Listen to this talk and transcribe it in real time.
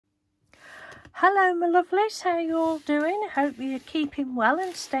Hello my lovelies, how you all doing? Hope you're keeping well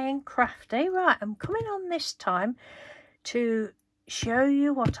and staying crafty. Right, I'm coming on this time to show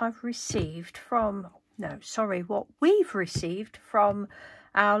you what I've received from, what we've received from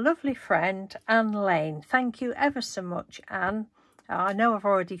our lovely friend Anne Lane. Thank you ever so much, Anne. I know I've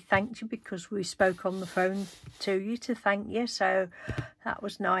already thanked you because we spoke on the phone to you to thank you, so that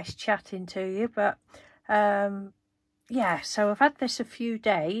was nice chatting to you. But yeah, so I've had this a few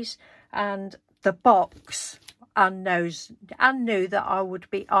days, and the box, Anne knew that I would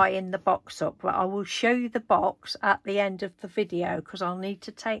be eyeing the box up, but I will show you the box at the end of the video because I'll need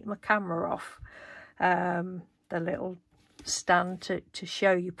to take my camera off the little stand to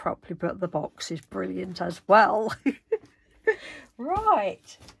show you properly, but the box is brilliant as well.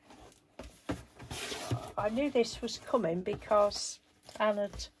 Right, I knew this was coming because Anne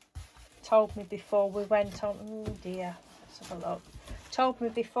had told me before we went on, oh dear, let's have a look, told me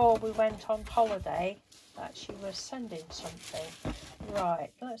before we went on holiday that she was sending something. Right,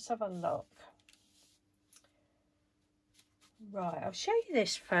 let's have a look. Right, I'll show you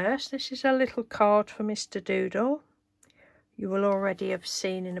this first. This is a little card for Mr. Doodle. You will already have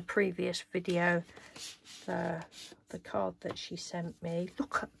seen in a previous video the card that she sent me.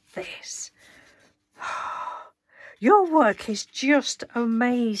 Look at this. Your work is just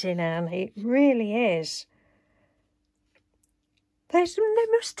amazing, Anne. It really is. They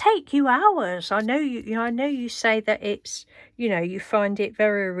must take you hours. I know you say that it's, you find it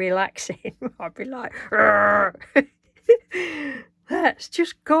very relaxing. I'd be like, that's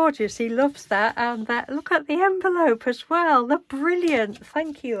just gorgeous. He loves that. And that, look at the envelope as well. They're brilliant.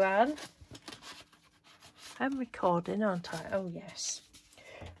 Thank you, Anne. I'm recording, aren't I? Oh, yes.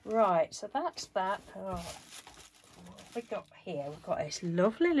 Right, so that's that. Oh, what have we got here? We've got this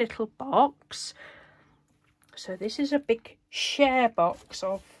lovely little box. So this is a big share box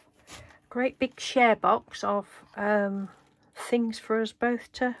of, great big share box of things for us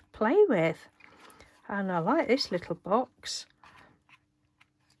both to play with. And I like this little box.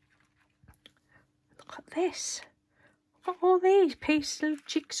 Look at this. Look at all these pieces, little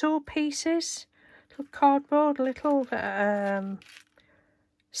jigsaw pieces, little cardboard, little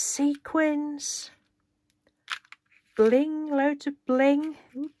sequins, bling, loads of bling.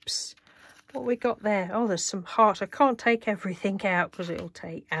 Oops. What we got there? Oh, there's some heart. I can't take everything out because it'll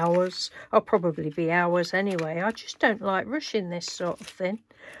take hours. I'll probably be hours anyway. I just don't like rushing this sort of thing.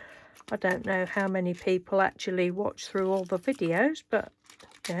 I don't know how many people actually watch through all the videos, but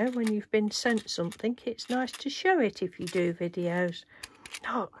when you've been sent something, it's nice to show it if you do videos.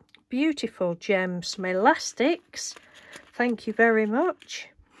 Oh, beautiful gems, some elastics. Thank you very much.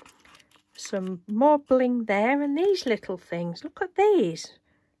 Some more bling there, and these little things. Look at these.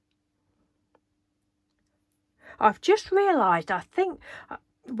 I've just realised, I think,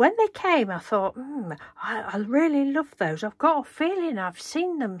 when they came, I thought, I really love those. I've got a feeling I've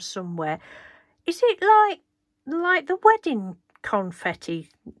seen them somewhere. Is it like the wedding confetti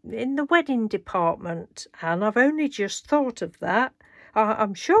in the wedding department? And I've only just thought of that.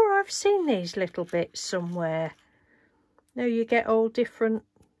 I'm sure I've seen these little bits somewhere. No, you get all different,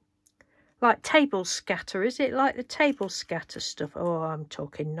 like table scatter. Is it like the table scatter stuff? Oh, I'm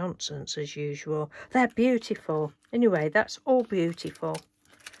talking nonsense as usual. They're beautiful. Anyway, that's all beautiful.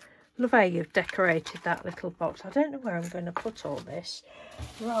 Love how you've decorated that little box. I don't know where I'm going to put all this.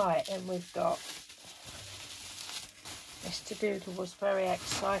 Right, and we've got... Mr. Doodle was very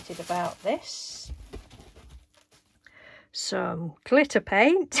excited about this. Some glitter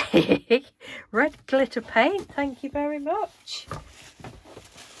paint. Red glitter paint. Thank you very much.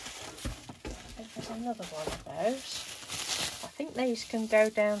 There's another one of those. I think these can go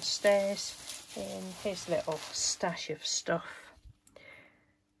downstairs in his little stash of stuff.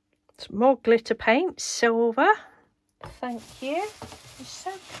 Some more glitter paint, silver. Thank you. You're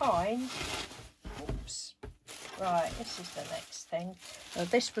so kind. Oops. Right, this is the next thing. Well,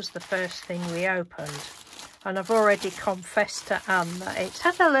 this was the first thing we opened. And I've already confessed to Anne that it's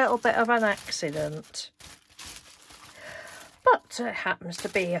had a little bit of an accident. But it happens to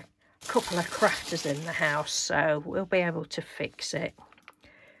be a couple of crafters in the house, so we'll be able to fix it.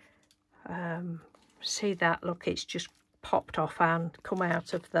 See that? Look, it's just popped off and come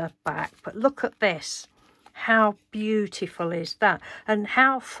out of the back. But look at this. How beautiful is that? And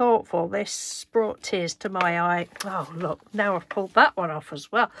how thoughtful. This brought tears to my eye. Oh, look, now I've pulled that one off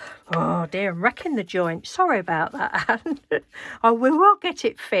as well. Oh dear, I'm wrecking the joint. Sorry about that, Anne. Oh, we will get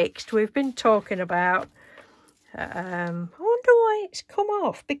it fixed. We've been talking about... I wonder why it's come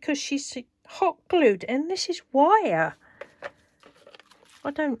off, because she's hot glued, and this is wire.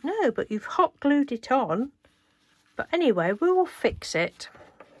 I don't know, but you've hot glued it on. But anyway, we will fix it.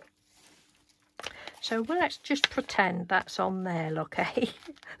 So well, let's just pretend that's on there, look, eh?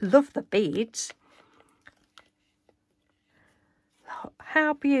 Love the beads. Look,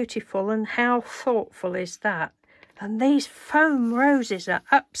 how beautiful and how thoughtful is that? And these foam roses are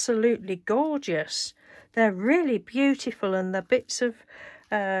absolutely gorgeous. They're really beautiful, and the bits of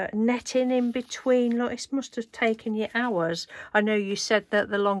netting in between. Look, this must have taken you hours. I know you said that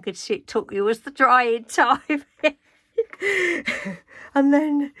the longest it took you was the drying time. And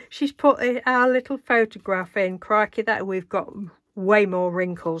then she's put our little photograph in. Crikey, that we've got way more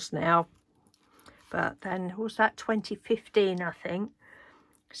wrinkles now. But then, was that 2015, I think?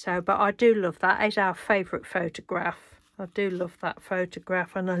 So, but I do love that. It's our favourite photograph. I do love that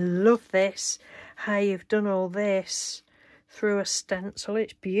photograph, and I love this, how you've done all this through a stencil.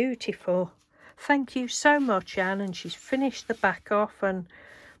 It's beautiful. Thank you so much, Anne. And she's finished the back off and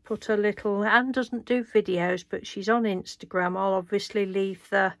put a little... Anne doesn't do videos, but she's on Instagram. I'll obviously leave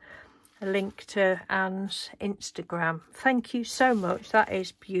a link to Anne's Instagram. Thank you so much. That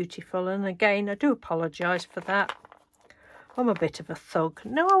is beautiful. And again, I do apologise for that. I'm a bit of a thug.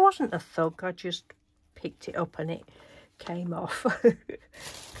 No, I wasn't a thug. I just picked it up and it came off.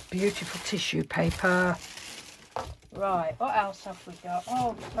 Beautiful tissue paper. Right, what else have we got?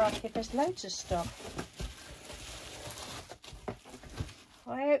 Oh, crikey, there's loads of stuff.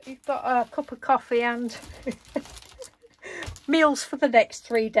 I hope you've got a cup of coffee and meals for the next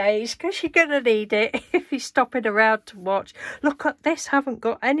 3 days, because you're going to need it if you're stopping around to watch. Look at this. Haven't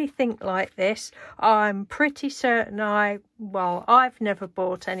got anything like this. I'm pretty certain I've never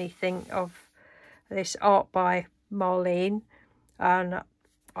bought anything of this art by Marlene, and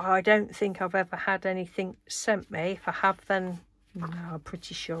I don't think I've ever had anything sent me. If I have, then no, I'm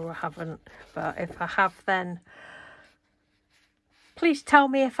pretty sure I haven't. But if I have, then please tell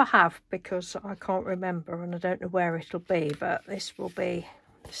me if I have, because I can't remember and I don't know where it'll be. But this will be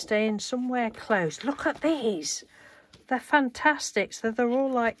staying somewhere close. Look at these. They're fantastic. So they're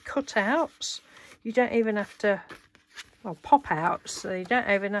all like cutouts. You don't even have to... Well, pop-outs, so you don't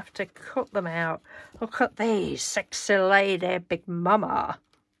even have to cut them out. Look at these. Sexy lady, big mama.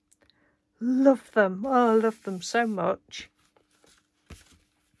 Love them. Oh, I love them so much.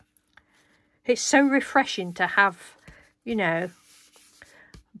 It's so refreshing to have, you know,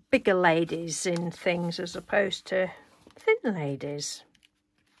 bigger ladies in things as opposed to thin ladies.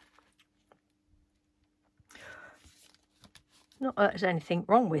 Not that there's anything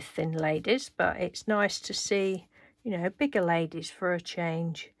wrong with thin ladies, but it's nice to see, you know, bigger ladies for a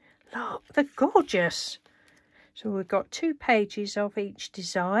change. Look, they're gorgeous. So we've got 2 pages of each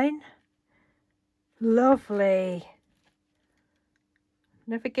design. Lovely.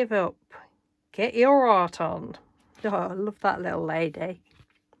 Never give up. Get your art on. Oh, I love that little lady.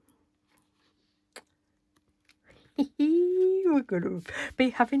 We're going to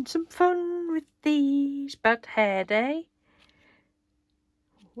be having some fun with these bad hair day.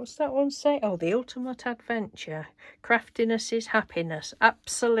 What's that one say? Oh, the ultimate adventure. Craftiness is happiness.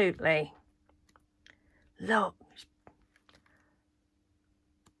 Absolutely. Look.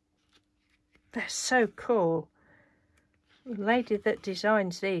 They're so cool. The lady that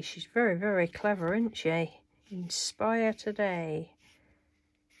designs these, she's very, very clever, isn't she? Inspire today.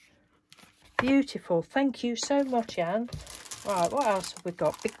 Beautiful. Thank you so much, Anne. Right, what else have we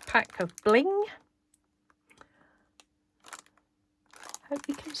got? Big pack of bling. Hope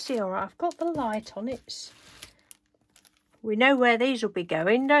you can see all right. I've got the light on it. We know where these will be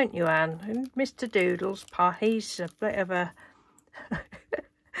going, don't you, Anne? And Mr. Doodle's pa, he's a bit of a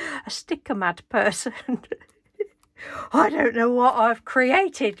a sticker mad person. I don't know what I've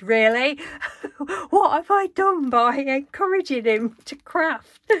created, really. What have I done by encouraging him to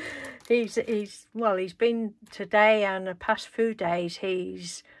craft? He's been today and the past few days,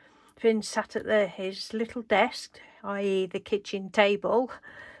 he's been sat at his little desk, i.e. the kitchen table,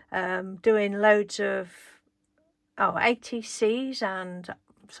 doing loads of ATCs and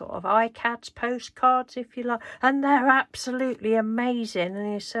sort of iCads, postcards, if you like, and they're absolutely amazing.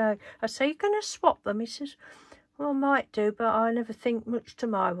 And I say, you're going to swap them? He says, well, I might do, but I never think much to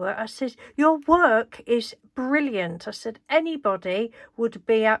my work. I said, your work is brilliant. I said, anybody would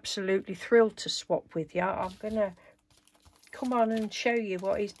be absolutely thrilled to swap with you. I'm going to come on and show you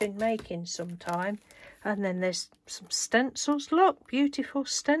what he's been making sometime. And then there's some stencils. Look, beautiful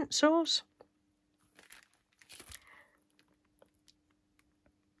stencils.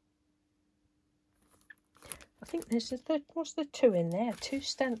 I think what's the 2 in there? 2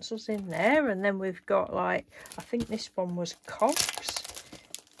 stencils in there, and then we've got like, I think this one was cogs.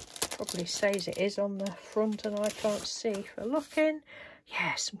 Probably says it is on the front and I can't see for looking.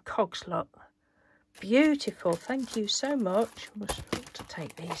 Yeah, some cogs, look. Beautiful, thank you so much. I must have to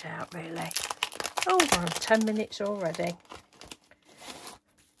take these out really. Oh, we're on 10 minutes already.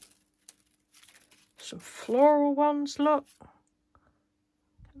 Some floral ones, look.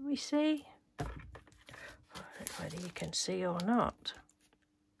 Can we see? I don't know whether you can see or not.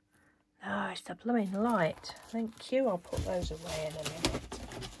 No, it's the blooming light. Thank you. I'll put those away in a minute.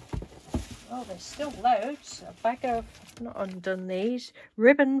 Oh, there's still loads. A bag of, I've not undone these,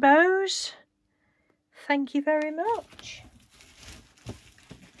 ribbon bows. Thank you very much.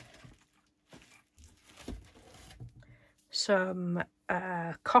 Some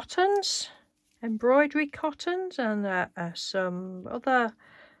cottons, embroidery cottons, and some other,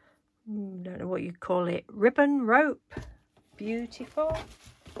 don't know what you call it, ribbon rope. Beautiful.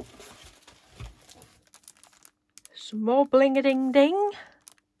 Some more bling-a-ding-ding.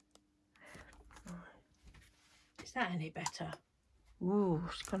 Is that any better? Ooh,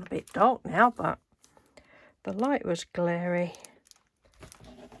 it's gone a bit dark now, but the light was glary.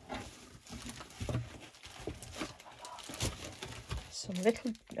 Some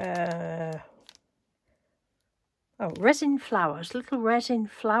little resin flowers, little resin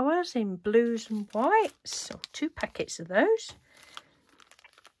flowers in blues and whites. So 2 packets of those.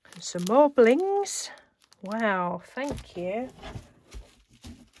 And some more blings. Wow, thank you.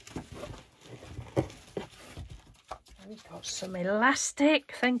 We've got some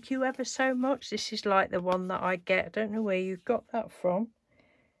elastic. Thank you ever so much. This is like the one that I get. I don't know where you got that from.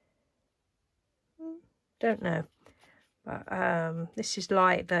 Don't know. But this is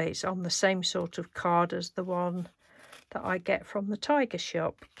like that. It's on the same sort of card as the one that I get from the Tiger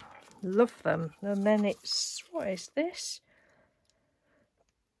shop. Love them. And then it's, what is this?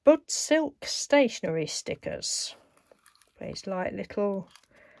 Bud Silk stationery stickers. It's like little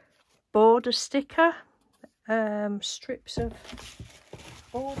border sticker. Strips of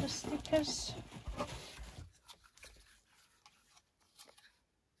border stickers.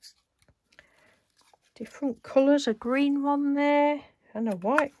 Different colours, a green one there and a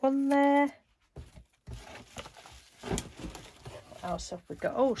white one there. What else have we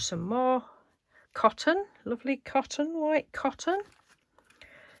got? Oh, some more cotton, lovely cotton, white cotton.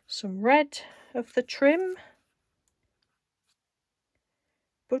 Some red of the trim.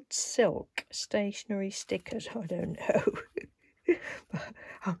 Bud Silk stationery stickers. I don't know. But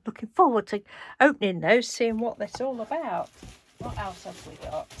I'm looking forward to opening those, seeing what that's all about. What else have we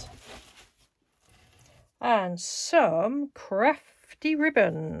got? And some crafty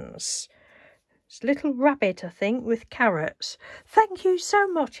ribbons. It's Little Rabbit, I think, with carrots. Thank you so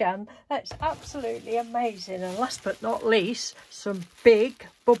much, Anne. That's absolutely amazing. And last but not least, some big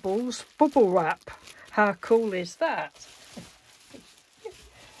Bubbles bubble wrap. How cool is that?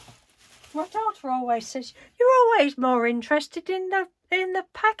 My daughter always says, you're always more interested in the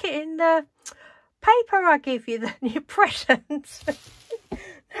packet, in the paper I give you than your presents.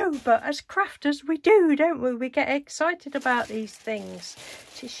 No, but as crafters we do, don't we? We get excited about these things.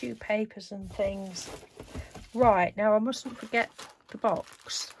 Tissue papers and things. Right, now I mustn't forget the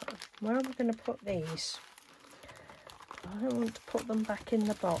box. Where am I going to put these? I don't want to put them back in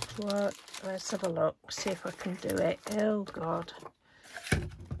the box. Well, let's have a look, see if I can do it. Oh, God.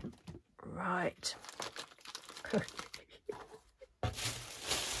 Right.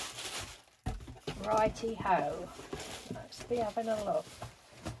 Righty-ho. Let's be having a look.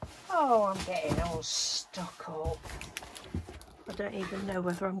 Oh, I'm getting all stuck up. I don't even know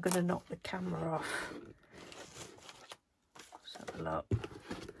whether I'm going to knock the camera off. Let's have a look.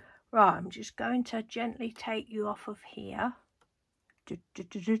 Right, I'm just going to gently take you off of here.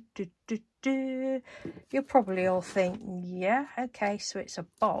 You'll probably all think, yeah, okay, so it's a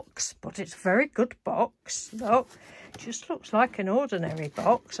box, but it's a very good box. Look, it just looks like an ordinary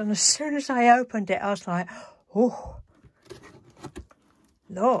box. And as soon as I opened it, I was like, oh,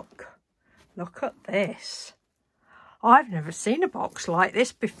 look at this. I've never seen a box like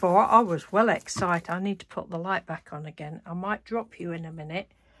this before. I was well excited. I need to put the light back on again. I might drop you in a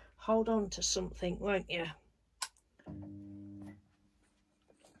minute. Hold on to something, won't you?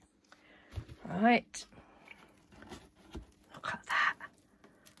 Right. Look at that.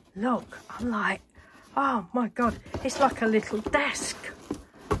 Look, I'm like, oh my God, it's like a little desk.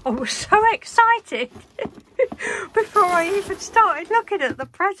 I was so excited before I even started looking at the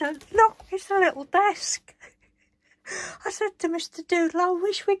present. Look, it's a little desk. I said to Mr. Doodle, I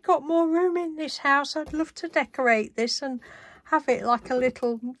wish we'd got more room in this house. I'd love to decorate this and have it like a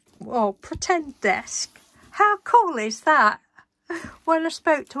little, well, pretend desk. How cool is that? When I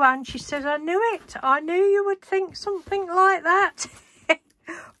spoke to Anne, she said, I knew it. I knew you would think something like that.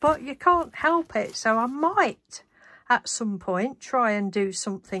 But you can't help it. So I might, at some point, try and do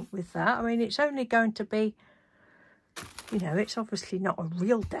something with that. I mean, it's only going to be, you know, it's obviously not a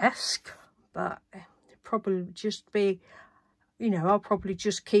real desk. but it'd probably just be, you know, I'll probably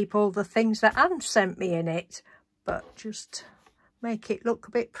just keep all the things that Anne sent me in it, but just make it look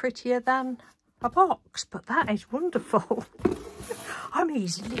a bit prettier than a box. But that is wonderful. I'm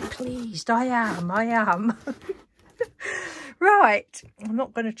easily pleased. I am. Right, I'm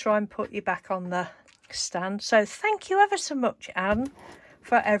not going to try and put you back on the stand. So thank you ever so much, Anne,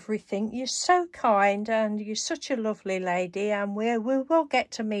 for everything. You're so kind and you're such a lovely lady, and we will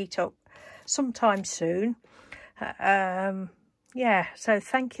get to meet up sometime soon. Yeah, so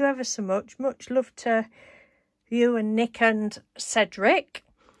thank you ever so much. Much love to you and Nick and Cedric.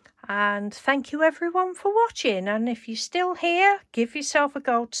 And thank you everyone for watching. And if you're still here, give yourself a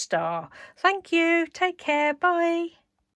gold star. Thank you. Take care. Bye.